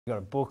You've got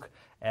a book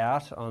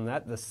out on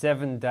that, The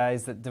 7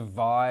 Days That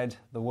Divide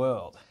the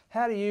World.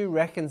 How do you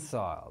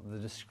reconcile the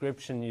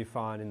description you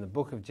find in the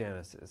book of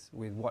Genesis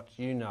with what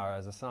you know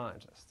as a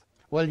scientist?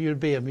 Well, you'd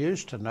be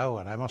amused to know,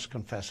 and I must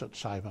confess it,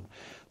 Simon,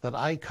 that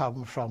I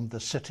come from the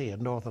city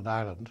in Northern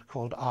Ireland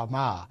called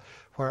Armagh,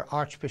 where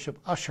Archbishop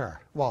Usher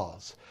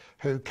was,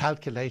 who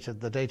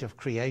calculated the date of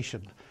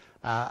creation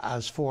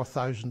as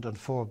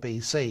 4004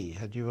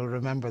 BC. And you will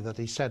remember that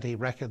he said he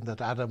reckoned that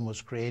Adam was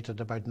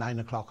created about 9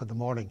 o'clock in the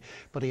morning,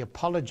 but he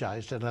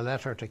apologised in a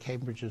letter to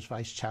Cambridge's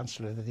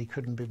Vice-Chancellor that he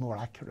couldn't be more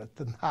accurate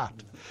than that.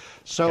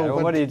 So okay,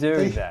 well, what do you do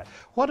with that?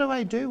 What do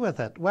I do with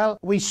it? Well,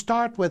 we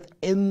start with,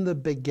 in the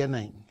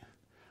beginning,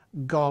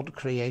 God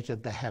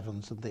created the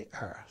heavens and the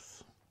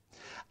earth.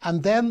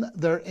 And then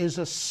there is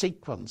a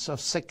sequence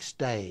of 6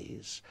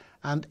 days,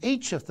 and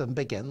each of them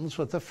begins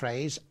with the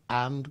phrase,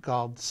 and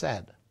God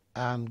said.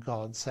 And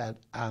God said,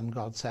 and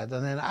God said.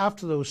 And then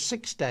after those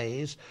 6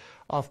 days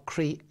of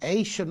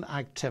creation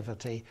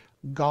activity,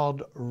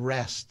 God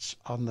rests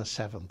on the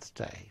 7th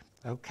day.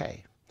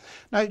 Okay.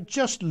 Now,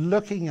 just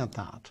looking at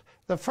that,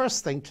 the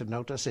first thing to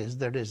notice is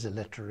there is a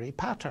literary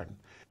pattern.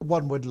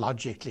 One would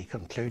logically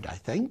conclude, I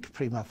think,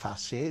 prima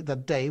facie,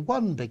 that day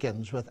 1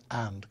 begins with,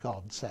 and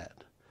God said.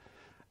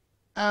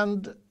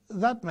 And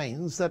that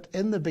means that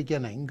in the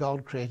beginning,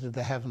 God created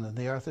the heaven and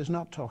the earth is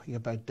not talking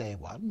about day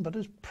 1, but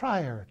is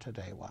prior to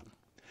day 1.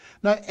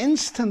 Now,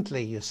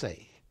 instantly, you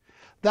see,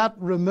 that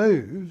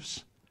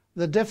removes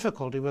the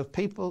difficulty with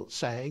people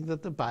saying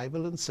that the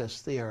Bible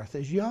insists the earth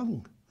is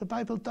young. The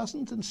Bible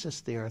doesn't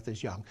insist the earth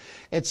is young.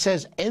 It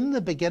says, in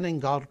the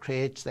beginning, God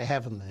creates the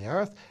heaven and the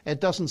earth.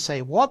 It doesn't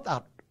say what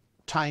that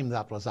time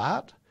that was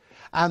at.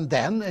 And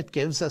then it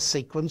gives a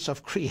sequence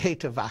of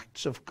creative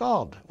acts of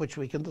God, which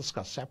we can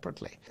discuss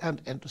separately.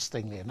 And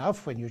interestingly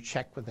enough, when you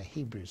check with the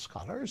Hebrew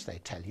scholars, they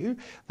tell you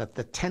that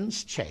the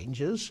tense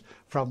changes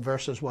from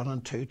verses 1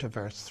 and 2 to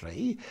verse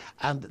 3.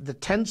 And the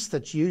tense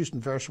that's used in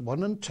verse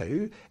 1 and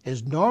 2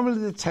 is normally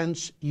the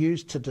tense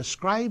used to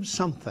describe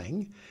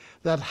something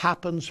that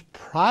happens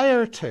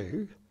prior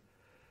to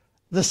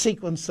the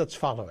sequence that's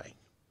following.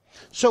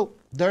 So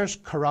there's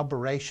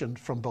corroboration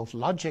from both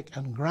logic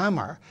and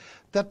grammar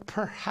that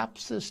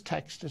perhaps this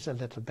text is a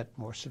little bit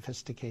more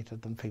sophisticated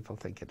than people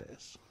think it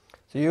is.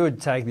 So you would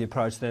take the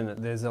approach then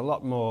that there's a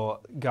lot more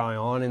going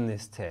on in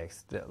this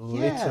text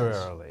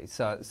literally,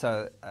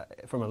 so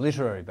from a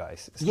literary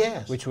basis,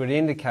 yes, which would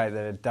indicate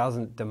that it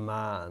doesn't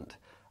demand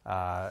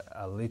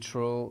a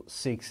literal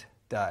 6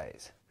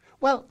 days.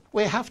 Well,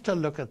 we have to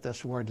look at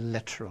this word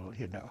literal,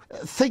 you know.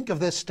 Think of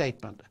this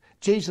statement.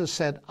 Jesus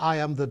said, I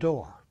am the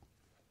door.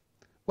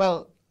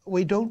 Well,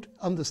 we don't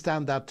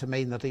understand that to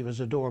mean that he was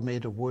a door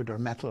made of wood or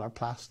metal or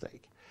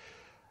plastic.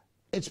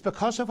 It's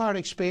because of our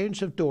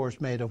experience of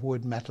doors made of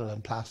wood, metal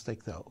and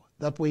plastic, though,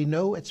 that we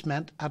know it's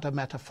meant at a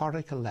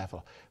metaphorical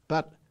level.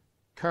 But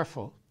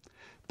careful,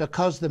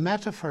 because the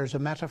metaphor is a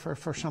metaphor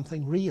for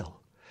something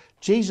real.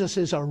 Jesus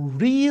is a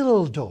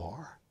real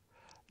door,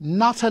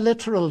 not a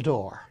literal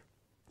door.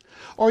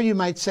 Or you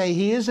might say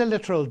he is a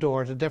literal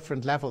door at a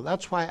different level.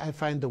 That's why I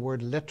find the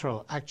word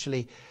literal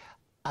actually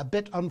a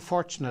bit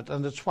unfortunate,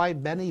 and it's why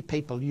many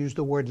people use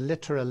the word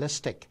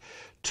literalistic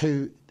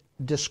to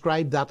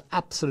describe that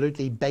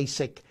absolutely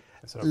basic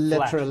sort of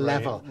literal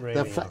level.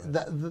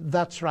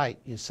 That's right,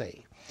 you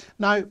see.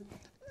 Now,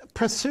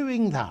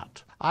 pursuing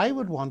that, I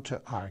would want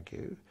to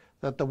argue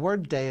that the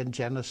word day in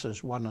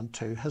Genesis 1 and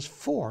 2 has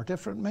 4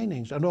 different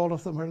meanings, and all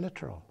of them are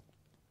literal.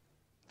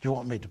 Do you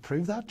want me to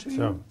prove that to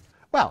you?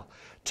 Well,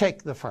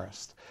 take the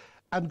first.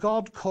 And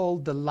God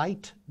called the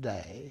light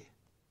day,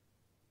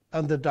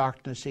 and the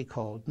darkness he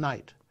called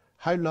night.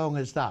 How long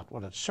is that?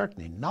 Well, it's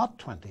certainly not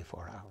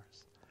 24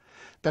 hours,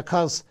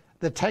 because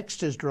the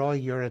text is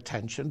drawing your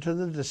attention to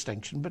the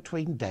distinction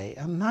between day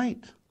and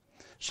night.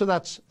 So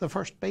that's the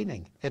first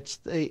meaning. It's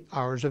the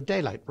hours of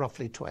daylight,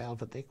 roughly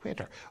 12 at the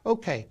equator.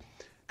 Okay,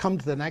 come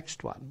to the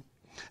next one.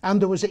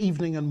 And there was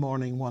evening and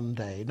morning one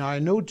day. Now, I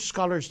know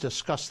scholars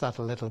discuss that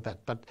a little bit,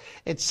 but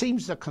it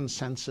seems the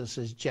consensus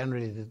is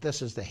generally that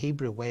this is the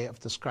Hebrew way of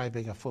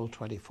describing a full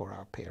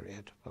 24-hour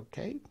period.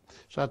 Okay?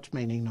 So that's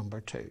meaning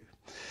number 2.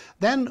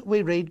 Then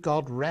we read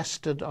God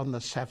rested on the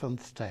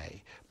 7th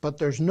day, but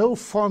there's no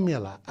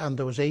formula, and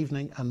there was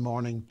evening and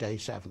morning, day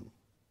 7.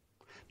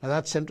 Now,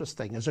 that's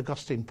interesting, as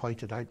Augustine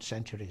pointed out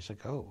centuries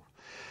ago.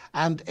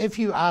 And if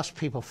you ask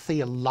people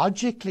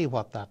theologically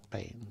what that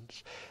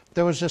means,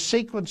 there was a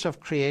sequence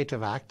of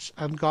creative acts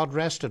and God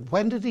rested.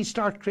 When did he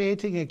start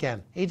creating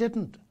again? He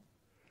didn't.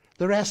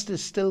 The rest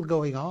is still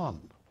going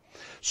on.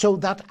 So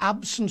that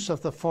absence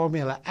of the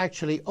formula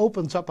actually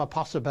opens up a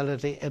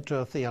possibility into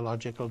a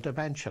theological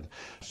dimension.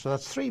 So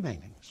that's 3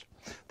 meanings.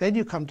 Then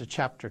you come to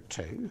chapter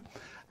 2,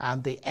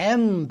 and the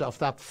end of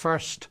that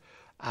first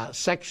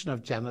section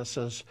of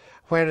Genesis,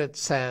 where it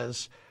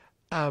says,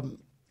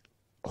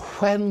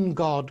 when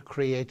God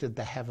created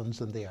the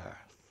heavens and the earth.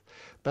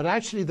 But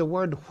actually the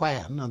word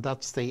when, and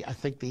that's I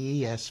think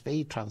the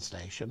ESV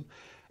translation,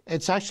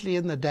 it's actually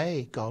in the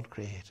day God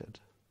created.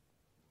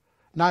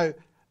 Now,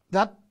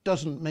 that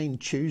doesn't mean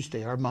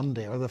Tuesday or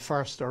Monday or the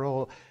first or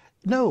all.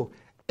 No,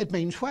 it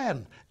means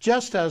when.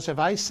 Just as if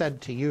I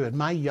said to you in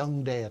my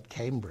young day at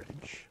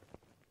Cambridge,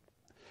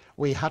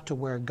 we had to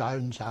wear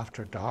gowns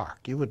after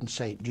dark, you wouldn't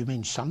say, do you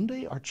mean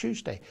Sunday or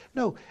Tuesday?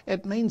 No,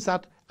 it means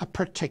that a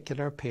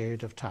particular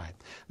period of time.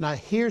 Now,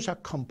 here's a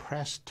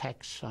compressed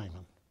text,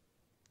 Simon.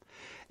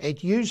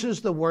 It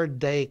uses the word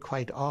day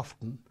quite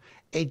often.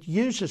 It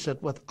uses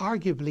it with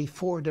arguably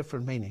 4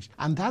 different meanings.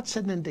 And that's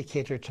an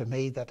indicator to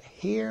me that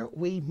here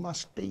we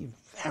must be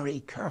very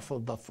careful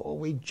before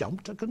we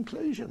jump to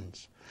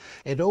conclusions.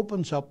 It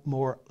opens up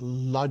more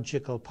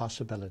logical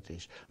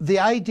possibilities. The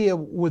idea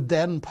would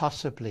then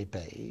possibly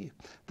be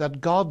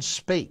that God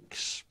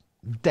speaks,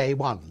 day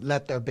 1,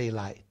 let there be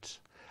light.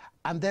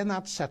 And then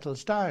that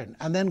settles down.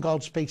 And then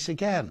God speaks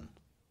again.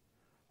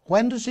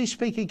 When does he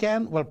speak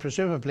again? Well,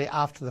 presumably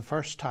after the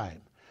first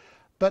time.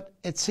 But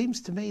it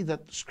seems to me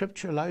that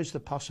Scripture allows the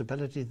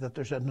possibility that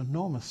there's an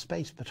enormous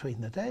space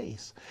between the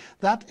days.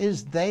 That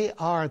is, they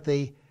are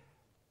the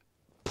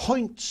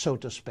point, so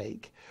to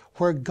speak,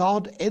 where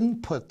God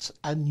inputs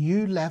a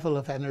new level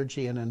of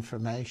energy and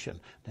information.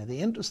 Now, the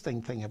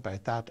interesting thing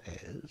about that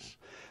is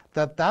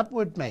that that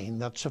would mean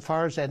that so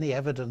far as any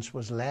evidence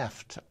was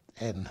left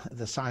in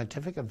the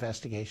scientific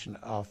investigation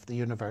of the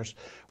universe,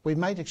 we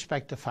might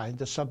expect to find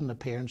the sudden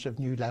appearance of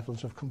new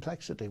levels of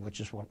complexity, which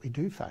is what we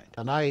do find.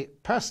 And I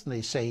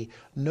personally see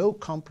no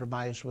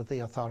compromise with the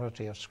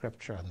authority of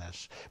Scripture on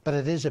this, but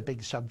it is a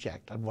big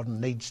subject and one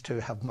needs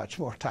to have much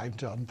more time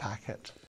to unpack it.